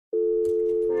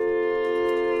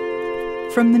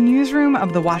From the newsroom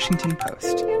of The Washington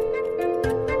Post.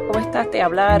 ¿Cómo estás? Te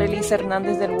habla Arelisa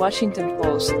Hernández del Washington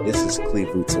Post. This is Cleve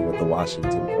Rutzer with The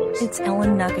Washington Post. It's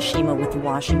Ellen Nakashima with The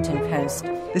Washington Post.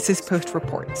 This is Post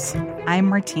Reports. I'm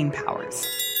Martine Powers.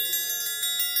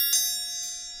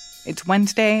 It's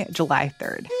Wednesday, July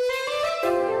 3rd.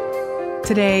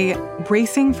 Today,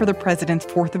 bracing for the president's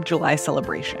 4th of July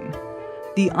celebration,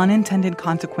 the unintended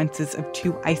consequences of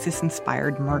 2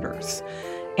 ISIS-inspired murders,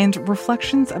 and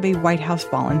reflections of a White House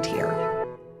volunteer.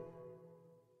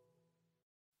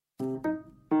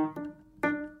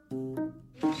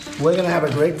 We're going to have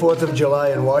a great 4th of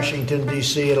July in Washington,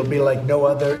 D.C. It'll be like no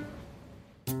other.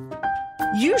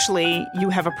 Usually, you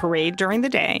have a parade during the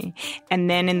day, and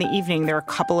then in the evening, there are a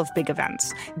couple of big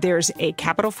events. There's a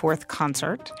Capitol 4th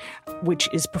concert, which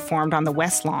is performed on the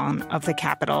West Lawn of the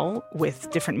Capitol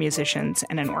with different musicians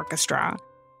and an orchestra.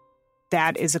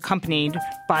 That is accompanied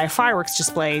by a fireworks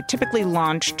display, typically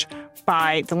launched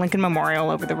by the Lincoln Memorial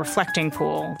over the reflecting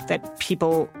pool that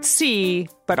people see,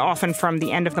 but often from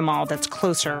the end of the mall that's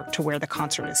closer to where the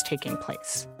concert is taking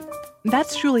place.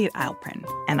 That's Juliet Eilperin.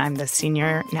 And I'm the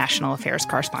senior national affairs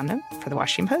correspondent for The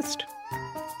Washington Post.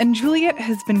 And Juliet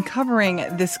has been covering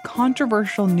this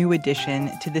controversial new addition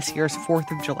to this year's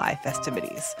 4th of July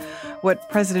festivities, what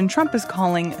President Trump is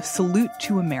calling Salute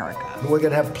to America. We're going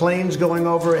to have planes going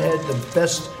overhead, the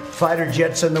best fighter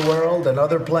jets in the world, and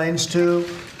other planes too.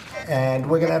 And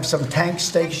we're going to have some tanks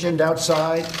stationed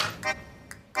outside.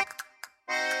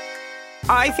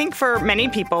 I think for many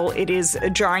people it is a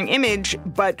jarring image,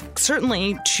 but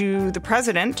certainly to the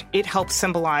president, it helps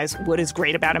symbolize what is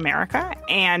great about America.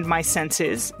 And my sense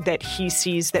is that he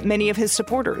sees that many of his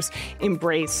supporters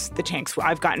embrace the tanks.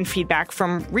 I've gotten feedback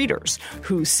from readers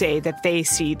who say that they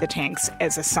see the tanks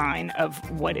as a sign of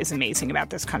what is amazing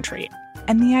about this country.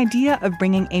 And the idea of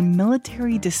bringing a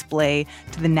military display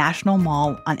to the National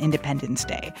Mall on Independence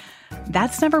Day,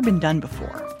 that's never been done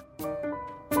before.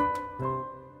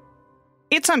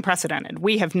 It's unprecedented.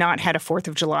 We have not had a 4th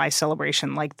of July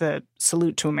celebration like the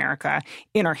Salute to America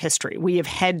in our history. We have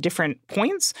had different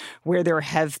points where there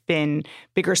have been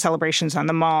bigger celebrations on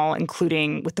the Mall,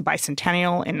 including with the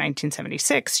bicentennial in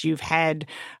 1976. You've had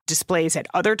displays at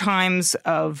other times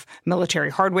of military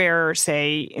hardware,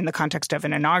 say in the context of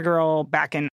an inaugural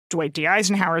back in Dwight D.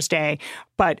 Eisenhower's day.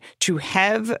 But to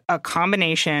have a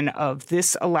combination of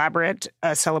this elaborate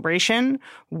celebration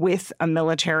with a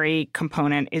military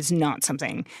component is not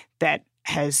something that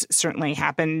has certainly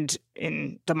happened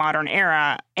in the modern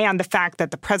era. And the fact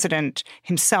that the president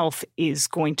himself is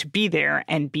going to be there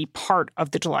and be part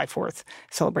of the July 4th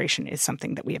celebration is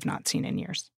something that we have not seen in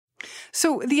years.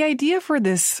 So the idea for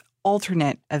this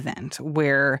alternate event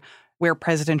where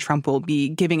President Trump will be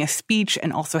giving a speech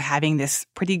and also having this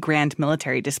pretty grand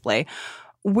military display,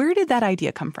 where did that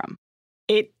idea come from?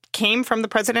 It came from the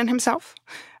president himself.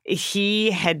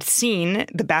 He had seen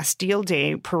the Bastille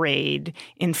Day parade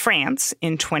in France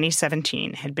in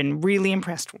 2017, had been really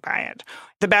impressed by it.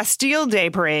 The Bastille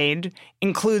Day parade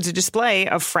includes a display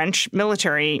of French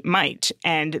military might,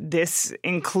 and this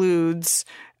includes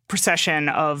procession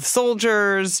of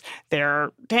soldiers, their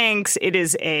tanks. It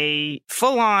is a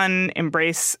full-on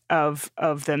embrace of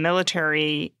the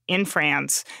military in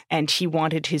France, and he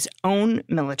wanted his own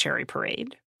military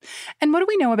parade. And what do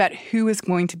we know about who is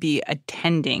going to be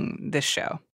attending this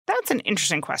show? That's an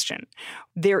interesting question.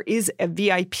 There is a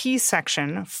VIP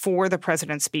section for the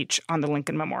president's speech on the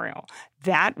Lincoln Memorial.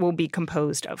 That will be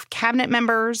composed of cabinet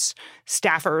members,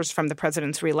 staffers from the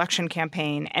president's reelection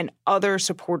campaign, and other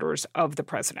supporters of the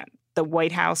president. The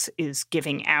White House is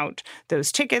giving out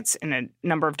those tickets in a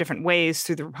number of different ways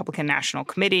through the Republican National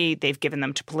Committee. They've given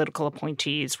them to political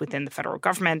appointees within the federal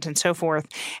government and so forth.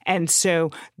 And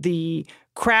so the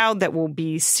crowd that will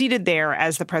be seated there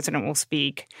as the president will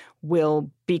speak will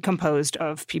be composed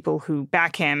of people who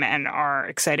back him and are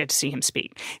excited to see him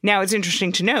speak. Now, it's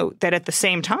interesting to note that at the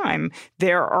same time,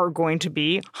 there are going to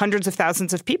be hundreds of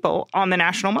thousands of people on the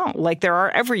National Mall, like there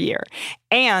are every year.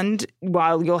 And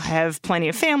while you'll have plenty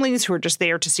of families who are just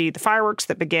there to see the fireworks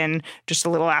that begin just a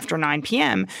little after 9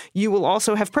 p.m., you will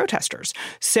also have protesters.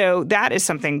 So that is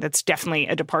something that's definitely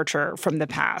a departure from the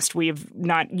past. We have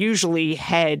not usually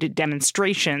had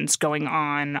demonstrations going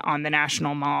on the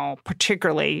National Mall,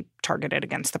 particularly targeted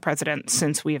against the president,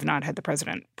 since we have not had the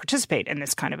president participate in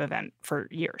this kind of event for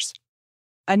years.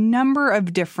 A number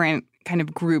of different kind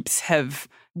of groups have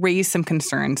raised some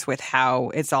concerns with how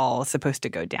it's all supposed to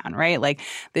go down, right? Like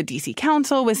the DC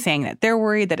Council was saying that they're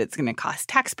worried that it's going to cost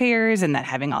taxpayers and that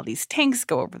having all these tanks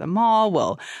go over the mall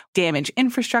will damage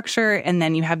infrastructure. And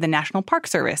then you have the National Park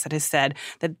Service that has said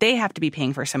that they have to be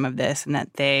paying for some of this and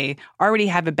that they already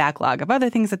have a backlog of other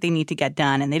things that they need to get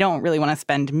done and they don't really want to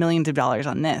spend millions of dollars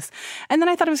on this. And then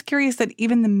I thought it was curious that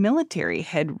even the military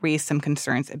had raised some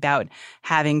concerns about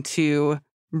having to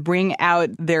bring out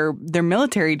their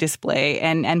military display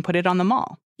and put it on the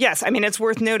mall. Yes. I mean, it's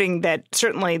worth noting that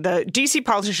certainly the D.C.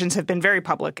 politicians have been very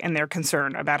public in their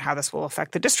concern about how this will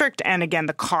affect the district and, again,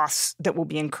 the costs that will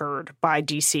be incurred by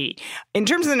D.C. In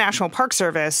terms of the National Park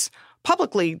Service,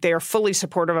 publicly, they are fully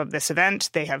supportive of this event.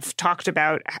 They have talked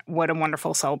about what a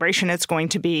wonderful celebration it's going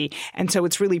to be. And so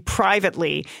it's really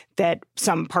privately that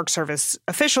some Park Service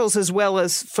officials, as well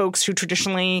as folks who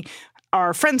traditionally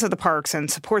are friends of the parks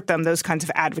and support them, those kinds of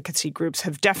advocacy groups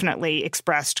have definitely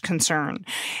expressed concern.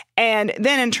 And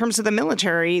then in terms of the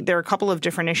military, there are a couple of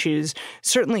different issues.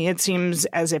 Certainly, it seems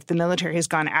as if the military has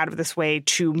gone out of this way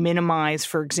to minimize,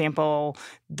 for example,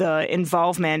 the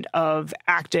involvement of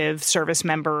active service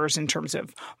members in terms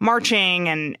of marching.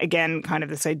 And again, kind of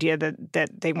this idea that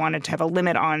they wanted to have a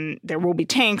limit on there will be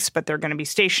tanks, but they're going to be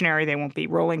stationary. They won't be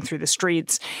rolling through the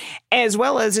streets. As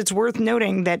well as it's worth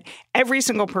noting that every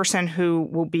single person who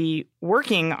will be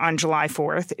working on July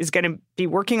 4th is going to be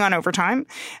working on overtime.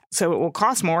 So it will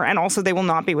cost more. And also they will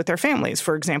not be with their families.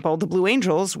 For example, the Blue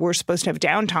Angels were supposed to have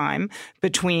downtime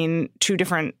between two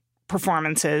different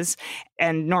performances,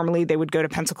 and normally they would go to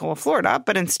Pensacola, Florida,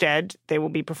 but instead they will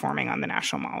be performing on the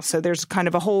National Mall. So there's kind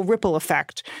of a whole ripple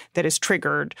effect that is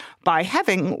triggered by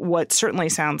having what certainly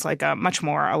sounds like a much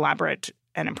more elaborate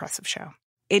and impressive show.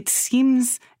 It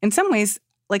seems in some ways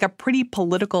like a pretty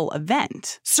political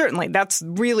event. Certainly. That's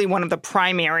really one of the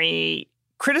primary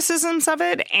criticisms of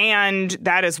it, and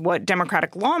that is what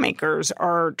Democratic lawmakers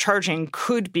are charging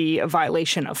could be a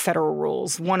violation of federal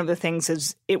rules. One of the things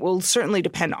is it will certainly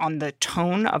depend on the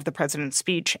tone of the president's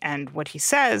speech and what he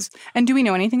says. And do we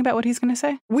know anything about what he's going to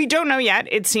say? We don't know yet.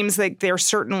 It seems like they're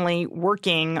certainly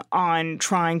working on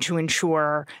trying to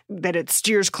ensure that it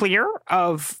steers clear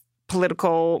of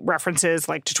political references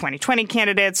like to 2020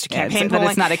 candidates, to campaign polling.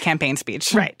 That it's not a campaign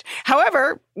speech. Right.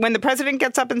 However, when the president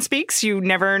gets up and speaks, you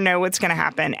never know what's going to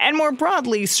happen. And more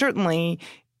broadly, certainly,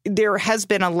 there has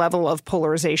been a level of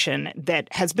polarization that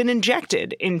has been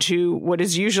injected into what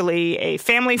is usually a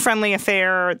family-friendly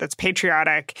affair that's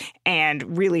patriotic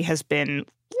and really has been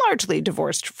largely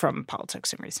divorced from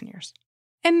politics in recent years.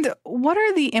 And what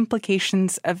are the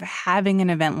implications of having an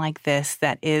event like this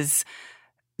that is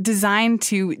designed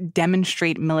to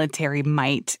demonstrate military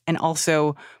might and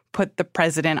also put the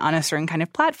president on a certain kind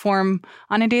of platform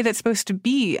on a day that's supposed to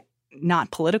be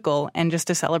not political and just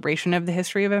a celebration of the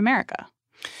history of America?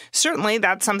 Certainly,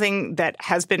 that's something that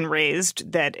has been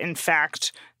raised, that in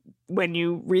fact, when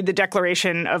you read the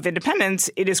Declaration of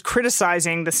Independence, it is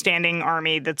criticizing the standing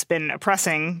army that's been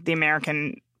oppressing the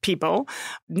American people,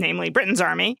 namely Britain's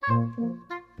army.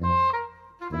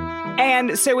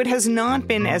 And so it has not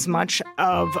been as much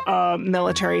of a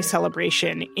military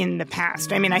celebration in the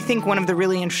past. I mean, I think one of the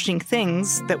really interesting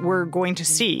things that we're going to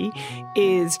see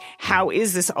is how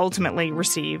is this ultimately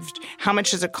received? How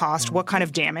much does it cost? What kind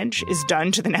of damage is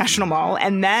done to the National Mall?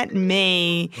 And that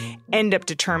may end up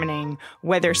determining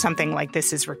whether something like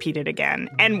this is repeated again.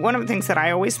 And one of the things that I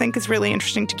always think is really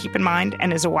interesting to keep in mind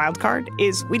and is a wild card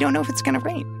is we don't know if it's going to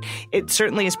rain. It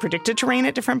certainly is predicted to rain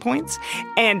at different points.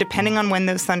 And depending on when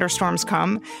those thunderstorms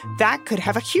come, that could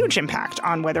have a huge impact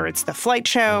on whether it's the flight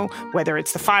show, whether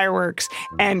it's the fireworks,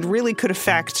 and really could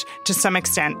affect to some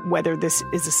extent whether this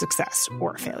is a success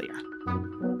or a failure.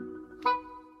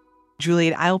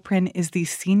 Juliet Eilperin is the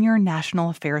senior national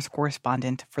affairs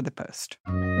correspondent for The Post.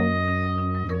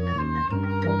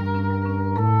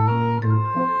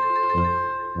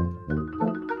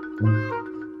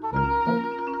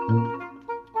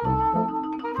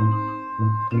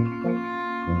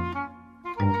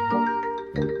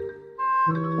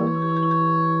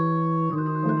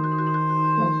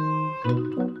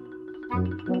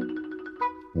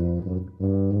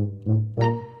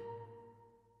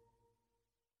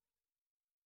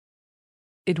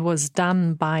 It was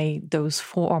done by those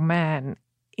four men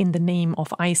in the name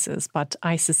of ISIS, but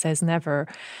ISIS has never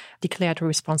declared a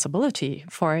responsibility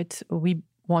for it. We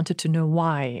wanted to know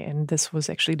why, and this was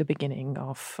actually the beginning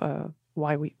of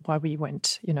why we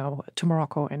went, to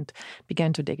Morocco and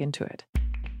began to dig into it.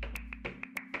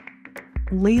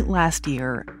 Late last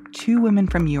year, 2 women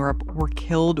from Europe were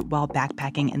killed while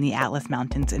backpacking in the Atlas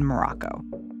Mountains in Morocco.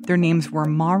 Their names were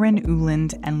Maren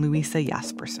Uland and Louisa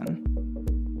Jaspersen.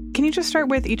 Can you just start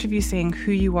with each of you saying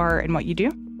who you are and what you do?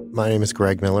 My name is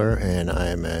Greg Miller, and I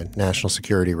am a national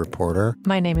security reporter.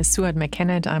 My name is Suad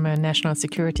McKennett. I'm a national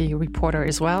security reporter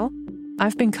as well.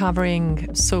 I've been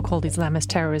covering so-called Islamist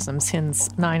terrorism since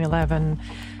 9/11,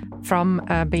 from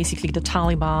basically the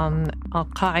Taliban,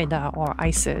 Al-Qaeda, or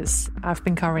ISIS. I've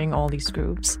been covering all these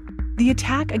groups. The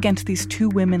attack against these two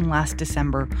women last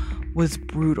December was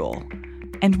brutal,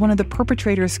 and one of the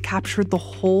perpetrators captured the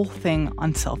whole thing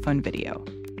on cell phone video.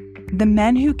 The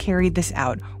men who carried this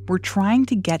out were trying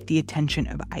to get the attention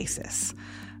of ISIS,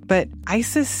 but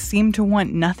ISIS seemed to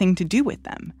want nothing to do with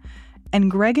them.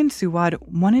 And Greg and Suad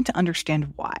wanted to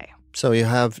understand why. So you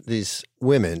have these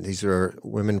women. These are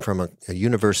women from a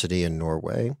university in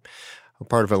Norway,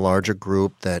 part of a larger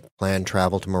group that planned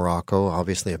travel to Morocco,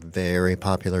 obviously a very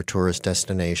popular tourist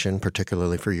destination,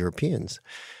 particularly for Europeans.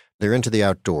 They're into the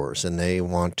outdoors, and they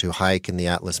want to hike in the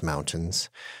Atlas Mountains.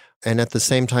 And at the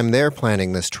same time they're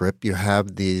planning this trip, you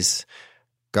have these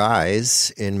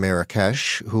guys in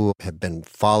Marrakesh who have been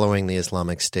following the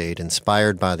Islamic State,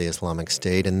 inspired by the Islamic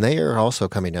State, and they are also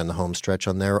coming down the home stretch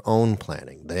on their own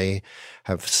planning. They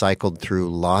have cycled through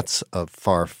lots of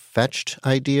far-fetched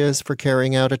ideas for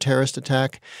carrying out a terrorist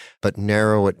attack, but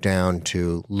narrow it down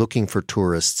to looking for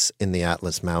tourists in the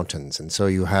Atlas Mountains. And so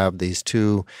you have these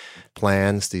two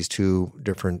plans, these two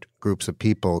different groups of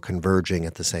people converging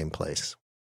at the same place.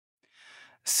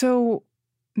 So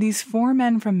these four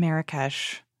men from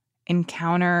Marrakesh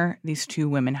encounter these two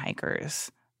women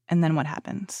hikers, and then what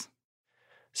happens?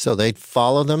 So they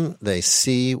follow them. They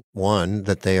see, one,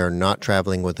 that they are not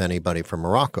traveling with anybody from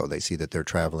Morocco. They see that they're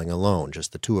traveling alone,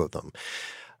 just the two of them.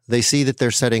 They see that they're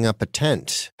setting up a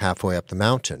tent halfway up the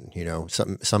mountain. You know,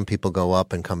 some people go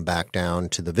up and come back down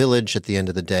to the village at the end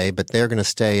of the day, but they're going to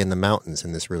stay in the mountains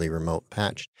in this really remote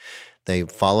patch. They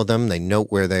follow them. They note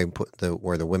where the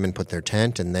women put their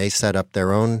tent, and they set up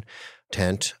their own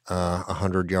tent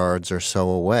 100 yards or so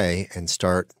away and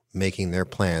start making their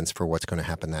plans for what's going to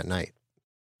happen that night.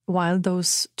 While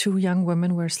those two young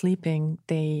women were sleeping,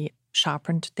 they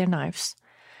sharpened their knives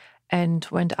and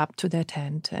went up to their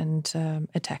tent and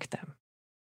attacked them.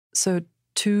 So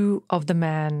two of the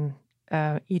men,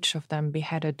 each of them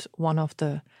beheaded one of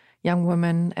the young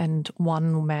women, and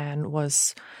one man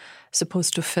was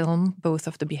supposed to film both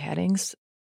of the beheadings.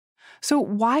 So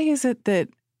why is it that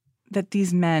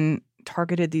these men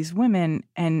targeted these women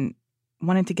and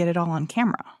wanted to get it all on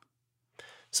camera?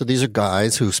 So these are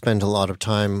guys who spend a lot of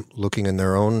time looking in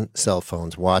their own cell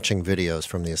phones, watching videos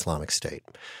from the Islamic State,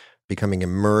 becoming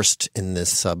immersed in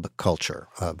this subculture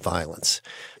of violence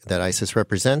that ISIS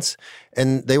represents.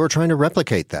 And they were trying to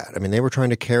replicate that. I mean, they were trying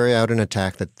to carry out an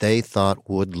attack that they thought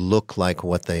would look like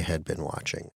what they had been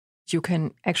watching. You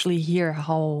can actually hear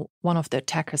how one of the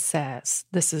attackers says,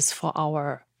 "This is for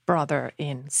our brother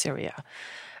in Syria."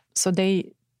 So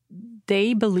they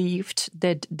believed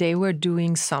that they were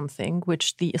doing something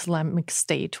which the Islamic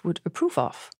State would approve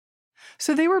of.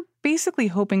 So they were basically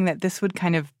hoping that this would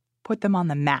kind of put them on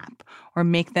the map or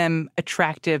make them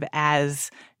attractive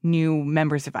as new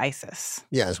members of ISIS.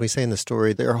 Yeah, as we say in the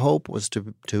story, their hope was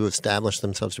to establish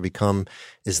themselves to become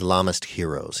Islamist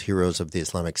heroes of the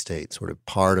Islamic State, sort of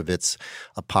part of its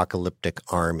apocalyptic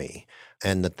army,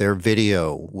 and that their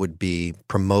video would be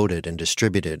promoted and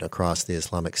distributed across the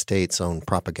Islamic State's own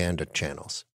propaganda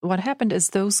channels. What happened is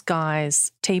those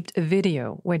guys taped a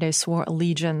video where they swore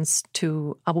allegiance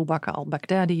to Abu Bakr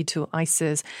al-Baghdadi, to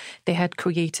ISIS. They had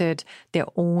created their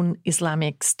own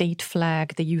Islamic State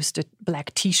flag. They used a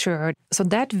black T-shirt. So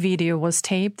that video was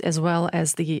taped, as well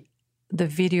as the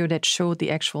video that showed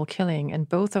the actual killing. And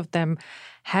both of them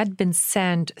had been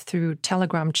sent through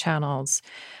Telegram channels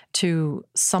to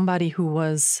somebody who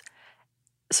was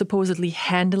supposedly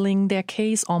handling their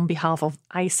case on behalf of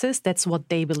ISIS. That's what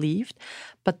they believed.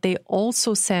 But they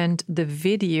also sent the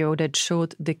video that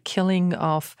showed the killing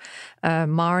of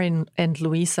Marin and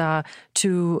Louisa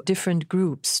to different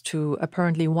groups, to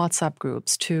apparently WhatsApp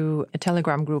groups, to a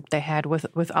Telegram group they had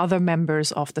with other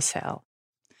members of the cell.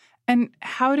 And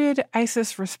how did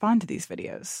ISIS respond to these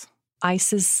videos?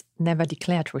 ISIS never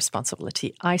declared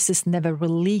responsibility. ISIS never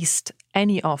released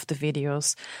any of the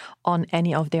videos in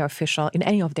any of their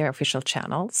official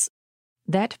channels.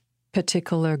 That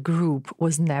particular group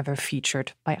was never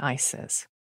featured by ISIS.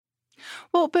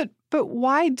 Well, but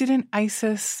why didn't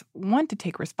ISIS want to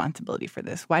take responsibility for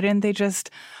this? Why didn't they just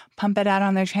pump it out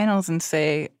on their channels and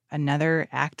say, another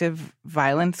act of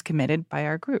violence committed by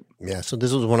our group? Yeah, so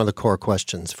this was one of the core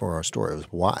questions for our story, was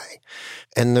why?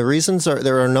 And the reasons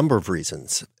there are a number of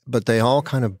reasons, but they all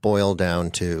kind of boil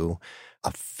down to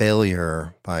a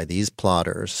failure by these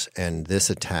plotters and this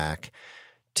attack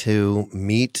to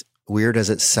meet weird as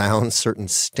it sounds, certain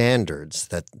standards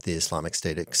that the Islamic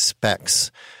State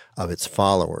expects of its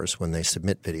followers when they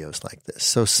submit videos like this.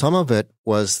 So some of it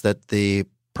was that the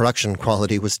production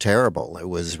quality was terrible. It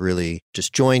was really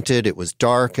disjointed. It was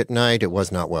dark at night. It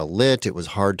was not well lit. It was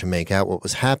hard to make out what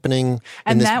was happening.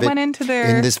 And that went into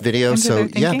this video. So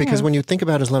yeah, because of... when you think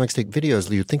about Islamic State videos,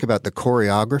 you think about the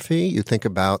choreography. You think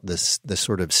about the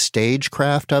sort of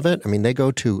stagecraft of it. I mean, they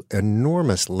go to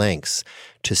enormous lengths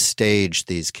to stage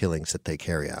these killings that they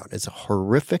carry out. It's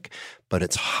horrific, but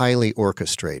it's highly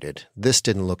orchestrated. This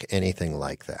didn't look anything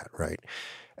like that, right?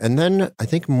 And then I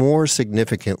think more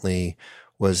significantly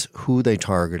was who they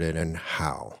targeted and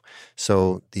how.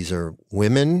 So these are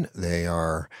women. They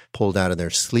are pulled out of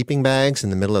their sleeping bags in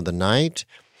the middle of the night.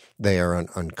 They are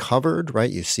uncovered,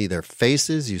 right? You see their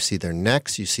faces, you see their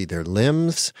necks, you see their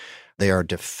limbs. They are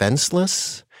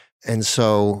defenseless. And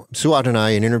so Suad and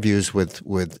I, in interviews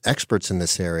with experts in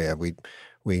this area,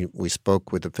 we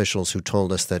spoke with officials who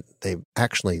told us that they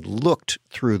actually looked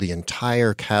through the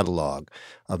entire catalog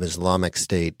of Islamic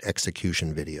State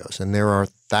execution videos. And there are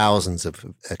thousands of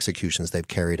executions they've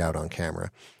carried out on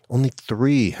camera. Only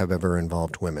 3 have ever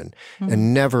involved women,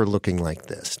 and never looking like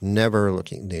this, never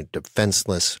looking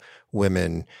defenseless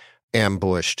women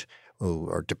ambushed who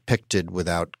are depicted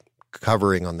without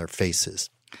covering on their faces.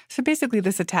 So basically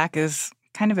this attack is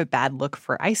kind of a bad look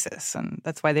for ISIS, and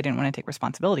that's why they didn't want to take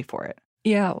responsibility for it.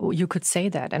 Yeah, you could say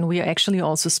that. And we actually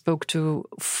also spoke to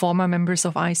former members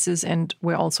of ISIS, and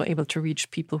we're also able to reach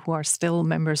people who are still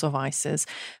members of ISIS.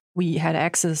 We had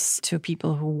access to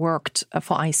people who worked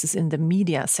for ISIS in the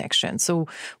media section. So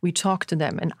we talked to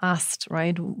them and asked,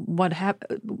 right,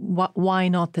 why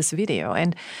not this video?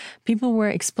 And people were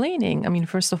explaining, I mean,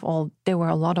 first of all, there were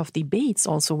a lot of debates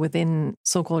also within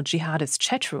so-called jihadist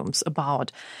chat rooms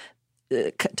about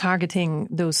targeting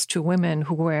those 2 women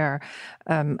who were,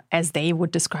 as they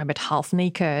would describe it, half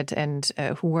naked and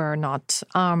who were not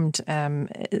armed.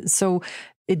 So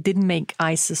it didn't make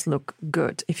ISIS look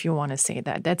good, if you want to say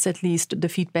that. That's at least the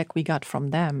feedback we got from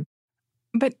them.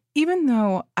 But even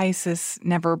though ISIS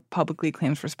never publicly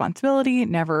claims responsibility,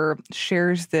 never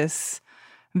shares this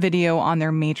video on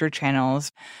their major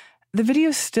channels, the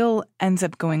video still ends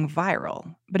up going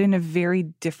viral, but in a very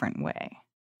different way.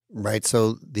 Right.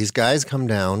 So these guys come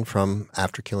down from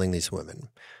after killing these women.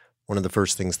 One of the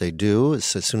first things they do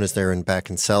is, as soon as they're back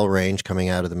in cell range coming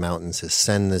out of the mountains, is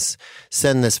send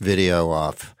this video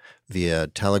off via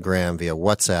Telegram, via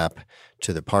WhatsApp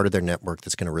to the part of their network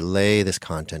that's going to relay this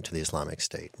content to the Islamic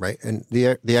State, right? And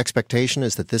the expectation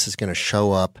is that this is going to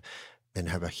show up and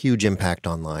have a huge impact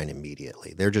online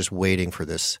immediately. They're just waiting for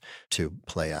this to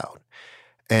play out.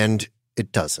 And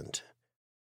it doesn't.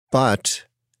 But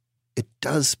it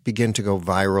does begin to go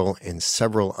viral in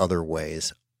several other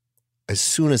ways as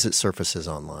soon as it surfaces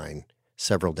online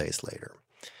several days later.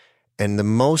 And the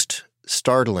most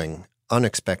startling,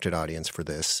 unexpected audience for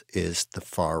this is the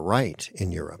far right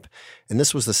in Europe. And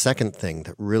this was the second thing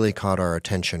that really caught our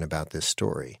attention about this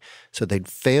story. So they'd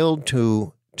failed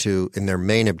to in their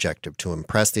main objective, to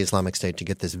impress the Islamic State, to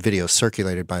get this video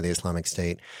circulated by the Islamic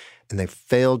State, and they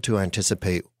failed to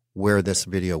anticipate where this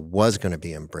video was going to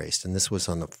be embraced. And this was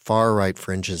on the far right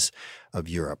fringes of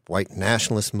Europe, white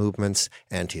nationalist movements,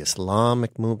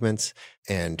 anti-Islamic movements,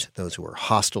 and those who were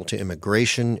hostile to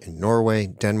immigration in Norway,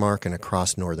 Denmark, and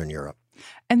across Northern Europe.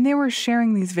 And they were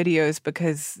sharing these videos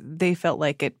because they felt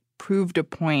like it proved a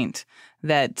point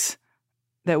that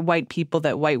white people,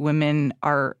 that white women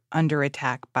are under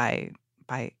attack by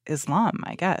Islam,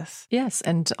 I guess. Yes,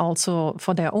 and also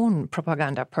for their own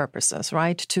propaganda purposes,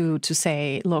 right? To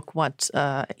say, look what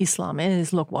Islam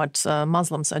is, look what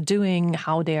Muslims are doing,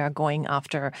 how they are going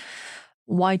after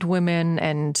white women,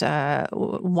 and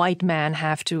white men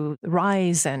have to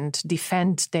rise and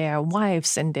defend their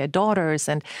wives and their daughters.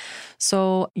 And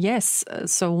so, yes,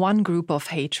 so one group of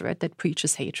hatred that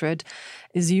preaches hatred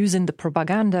is using the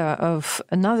propaganda of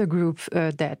another group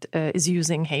that is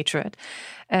using hatred.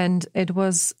 And it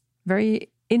was very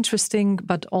interesting,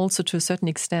 but also to a certain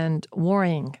extent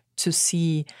worrying to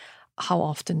see how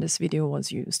often this video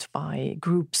was used by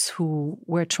groups who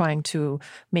were trying to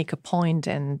make a point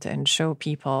and show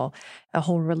people a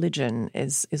whole religion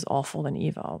is awful and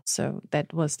evil. So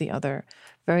that was the other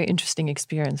very interesting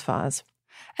experience for us.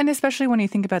 And especially when you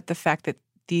think about the fact that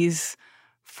these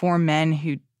 4 men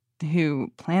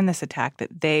who planned this attack,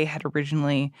 that they had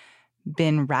originally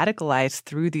been radicalized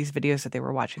through these videos that they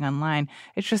were watching online.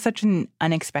 It's just such an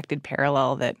unexpected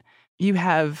parallel that you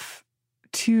have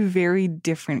 2 very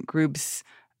different groups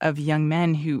of young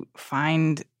men who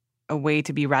find a way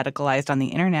to be radicalized on the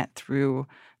internet through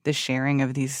the sharing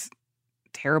of these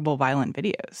terrible, violent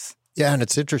videos. Yeah, and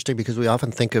it's interesting because we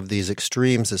often think of these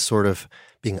extremes as sort of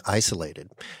being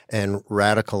isolated and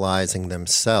radicalizing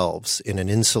themselves in an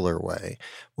insular way,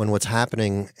 when what's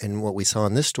happening and what we saw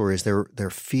in this story is they're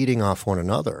feeding off one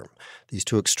another. These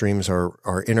two extremes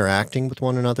are interacting with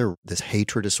one another. This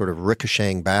hatred is sort of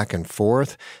ricocheting back and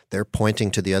forth. They're pointing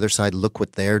to the other side, look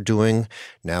what they're doing.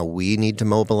 Now we need to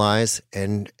mobilize,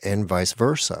 and vice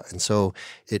versa. And so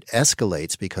it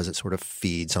escalates because it sort of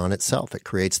feeds on itself. It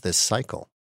creates this cycle.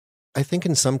 I think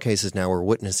in some cases now we're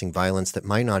witnessing violence that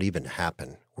might not even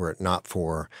happen were it not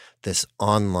for this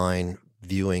online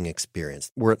viewing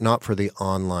experience, were it not for the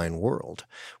online world.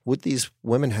 Would these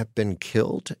women have been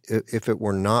killed if it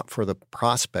were not for the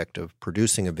prospect of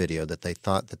producing a video that they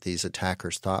thought that these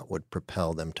attackers thought would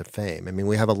propel them to fame? I mean,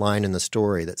 we have a line in the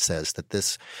story that says that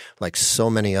this, like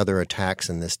so many other attacks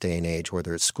in this day and age,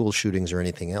 whether it's school shootings or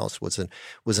anything else, was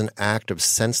an act of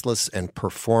senseless and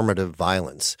performative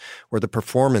violence, where the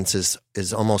performance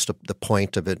is almost the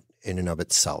point of it in and of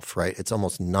itself, right? It's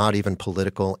almost not even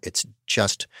political. It's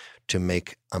just to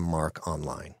make a mark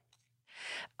online.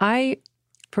 I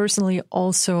personally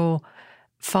also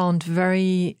found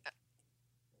very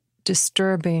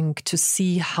disturbing to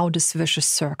see how this vicious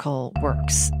circle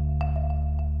works.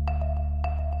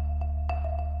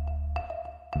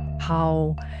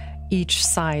 How each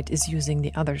side is using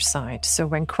the other side. So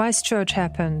when Christchurch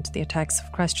happened, the attacks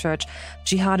of Christchurch,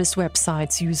 jihadist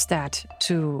websites used that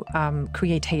to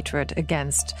create hatred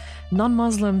against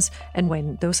non-Muslims. And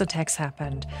when those attacks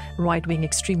happened, right-wing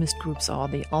extremist groups or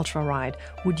the ultra-right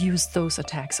would use those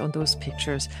attacks on those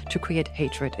pictures to create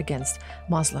hatred against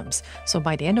Muslims. So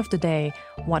by the end of the day,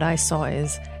 what I saw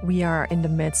is we are in the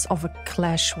midst of a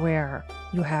clash where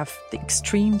you have the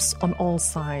extremes on all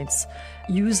sides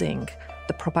using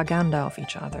the propaganda of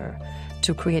each other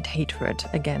to create hatred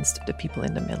against the people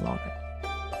in the middle of it.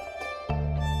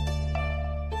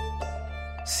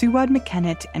 Suad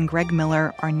McKennett and Greg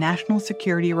Miller are national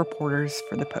security reporters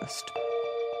for The Post.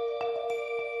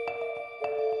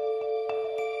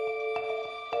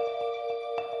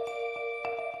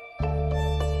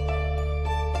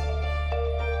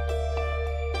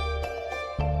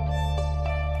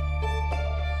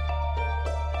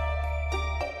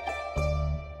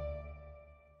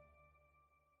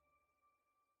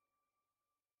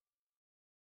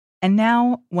 And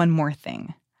now, one more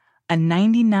thing. A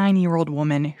 99-year-old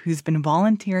woman who's been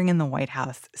volunteering in the White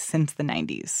House since the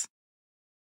 90s.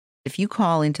 If you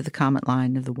call into the comment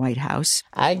line of the White House,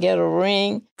 I get a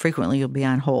ring. Frequently you'll be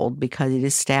on hold because it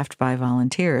is staffed by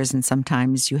volunteers and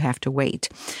sometimes you have to wait.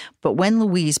 But when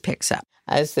Louise picks up,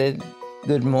 I said,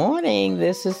 "Good morning,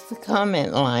 this is the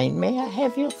comment line. May I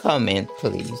have your comment,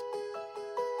 please?"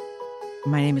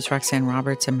 My name is Roxanne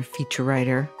Roberts. I'm a feature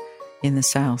writer in the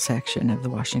style section of the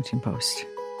Washington Post.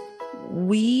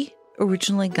 We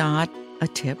originally got a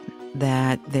tip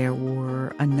that there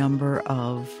were a number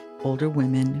of older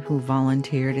women who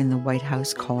volunteered in the White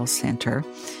House call center.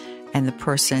 And the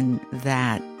person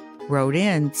that wrote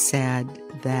in said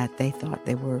that they thought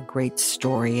they were a great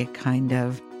story, a kind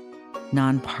of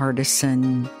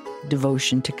nonpartisan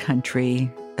devotion to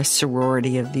country, a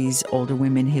sorority of these older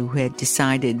women who had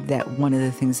decided that one of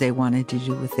the things they wanted to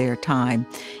do with their time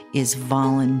is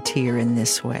volunteer in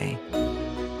this way.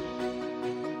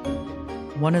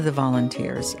 One of the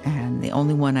volunteers, and the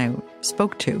only one I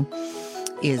spoke to,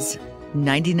 is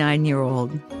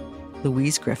 99-year-old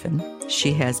Louise Griffin.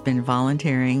 She has been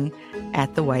volunteering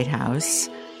at the White House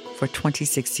for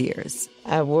 26 years.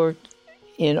 I worked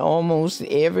in almost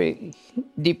every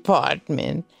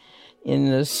department.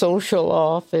 In the social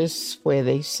office, where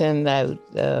they send out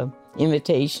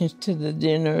invitations to the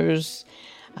dinners.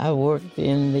 I worked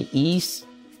in the East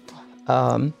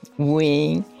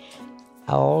Wing.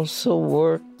 I also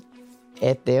worked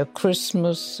at their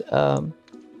Christmas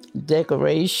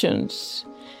decorations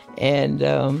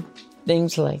and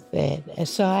things like that. And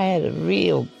so I had a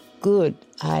real good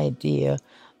idea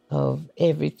of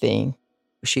everything.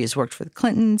 She has worked for the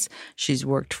Clintons. She's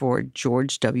worked for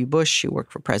George W. Bush. She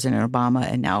worked for President Obama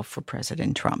and now for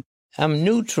President Trump. I'm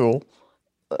neutral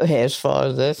as far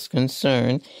as that's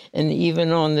concerned. And even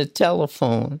on the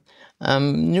telephone,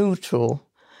 I'm neutral.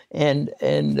 And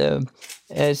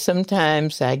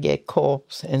sometimes I get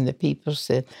calls and the people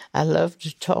said, "I love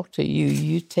to talk to you.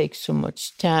 You take so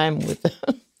much time with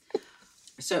us."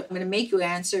 So I'm going to make you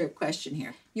answer a question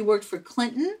here. You worked for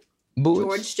Clinton, Bush,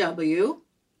 George W.,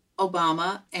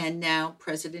 Obama, and now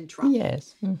President Trump.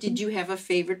 Yes. Mm-hmm. Did you have a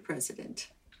favorite president?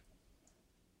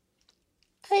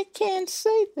 I can't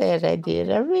say that I did.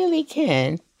 I really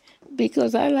can't,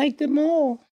 because I like them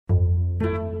all.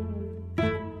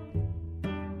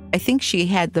 I think she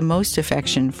had the most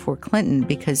affection for Clinton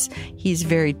because he's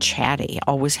very chatty,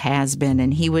 always has been,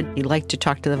 and he liked to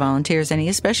talk to the volunteers, and he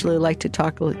especially liked to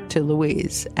talk to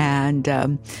Louise, and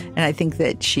I think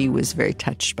that she was very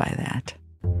touched by that.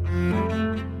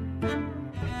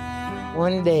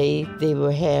 One day they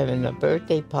were having a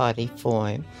birthday party for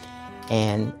him,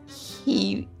 and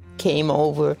he came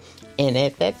over, and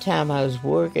at that time I was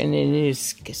working in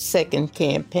his second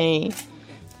campaign,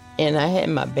 and I had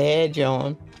my badge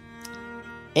on.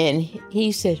 And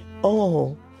he said,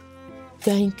 "Oh,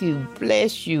 thank you,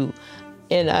 bless you."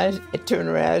 And I turned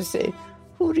around and said,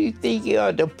 "Who do you think you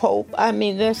are, the Pope?" I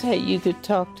mean, that's how you could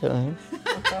talk to him.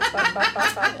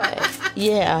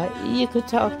 Yeah, you could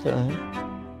talk to him.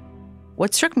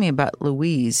 What struck me about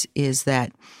Louise is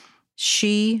that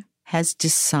she has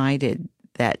decided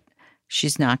that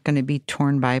she's not going to be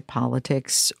torn by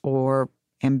politics or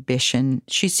ambition.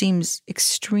 She seems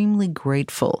extremely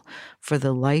grateful for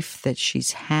the life that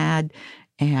she's had,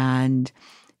 and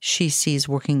she sees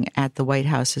working at the White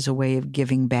House as a way of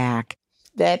giving back.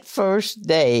 That first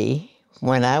day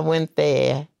when I went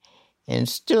there and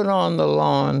stood on the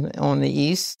lawn on the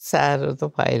east side of the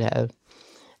White House,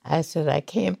 I said, I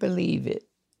can't believe it.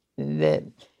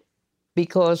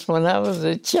 Because when I was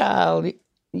a child,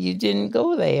 you didn't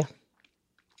go there.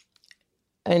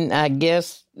 And I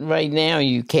guess right now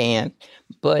you can't.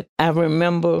 But I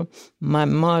remember my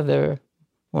mother,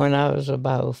 when I was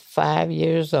about 5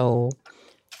 years old,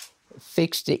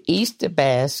 fixed the Easter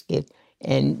basket,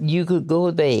 and you could go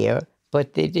there,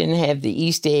 but they didn't have the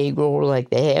Easter egg roll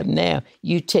like they have now.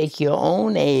 You take your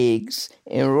own eggs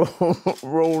and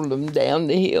roll them down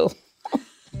the hill.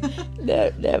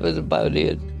 That was about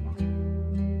it.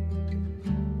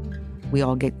 We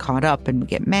all get caught up and we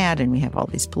get mad and we have all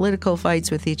these political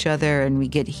fights with each other and we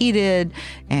get heated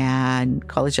and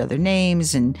call each other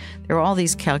names, and there are all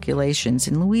these calculations.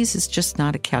 And Louise is just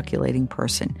not a calculating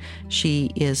person. She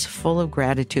is full of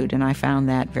gratitude, and I found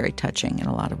that very touching in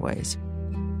a lot of ways.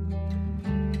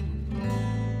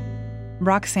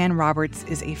 Roxanne Roberts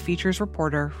is a features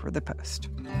reporter for The Post.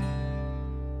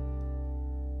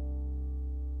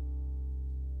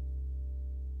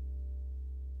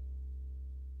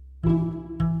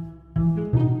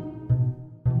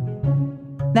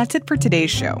 That's it for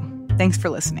today's show. Thanks for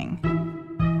listening.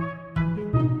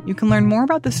 You can learn more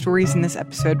about the stories in this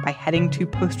episode by heading to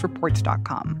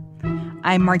postreports.com.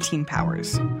 I'm Martine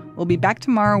Powers. We'll be back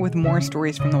tomorrow with more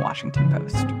stories from the Washington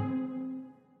Post.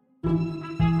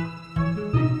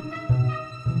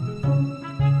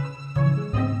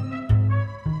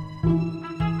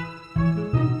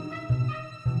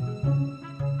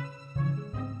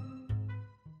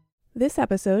 This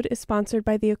episode is sponsored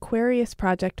by the Aquarius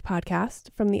Project podcast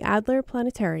from the Adler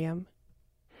Planetarium.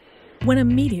 When a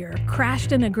meteor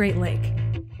crashed in a Great Lake,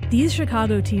 these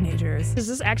Chicago teenagers... Is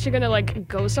this actually going to,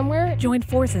 go somewhere? ...joined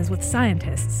forces with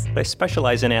scientists. They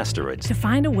specialize in asteroids. ...to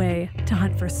find a way to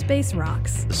hunt for space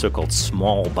rocks. The so-called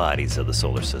small bodies of the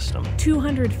solar system.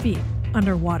 200 feet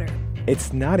underwater.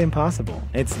 It's not impossible.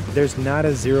 There's not a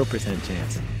 0%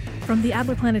 chance. From the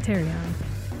Adler Planetarium,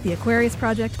 the Aquarius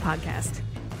Project podcast.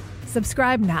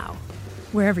 Subscribe now,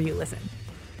 wherever you listen.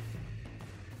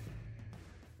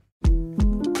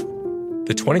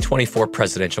 The 2024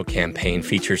 presidential campaign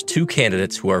features two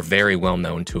candidates who are very well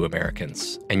known to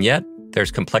Americans. And yet,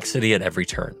 there's complexity at every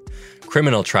turn.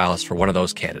 Criminal trials for one of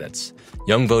those candidates.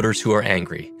 Young voters who are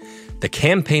angry. The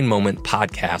Campaign Moment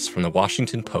podcast from the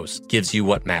Washington Post gives you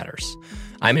what matters.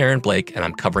 I'm Aaron Blake, and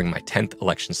I'm covering my 10th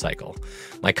election cycle.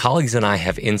 My colleagues and I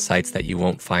have insights that you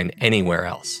won't find anywhere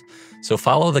else. So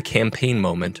follow The Campaign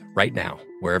Moment right now,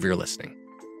 wherever you're listening.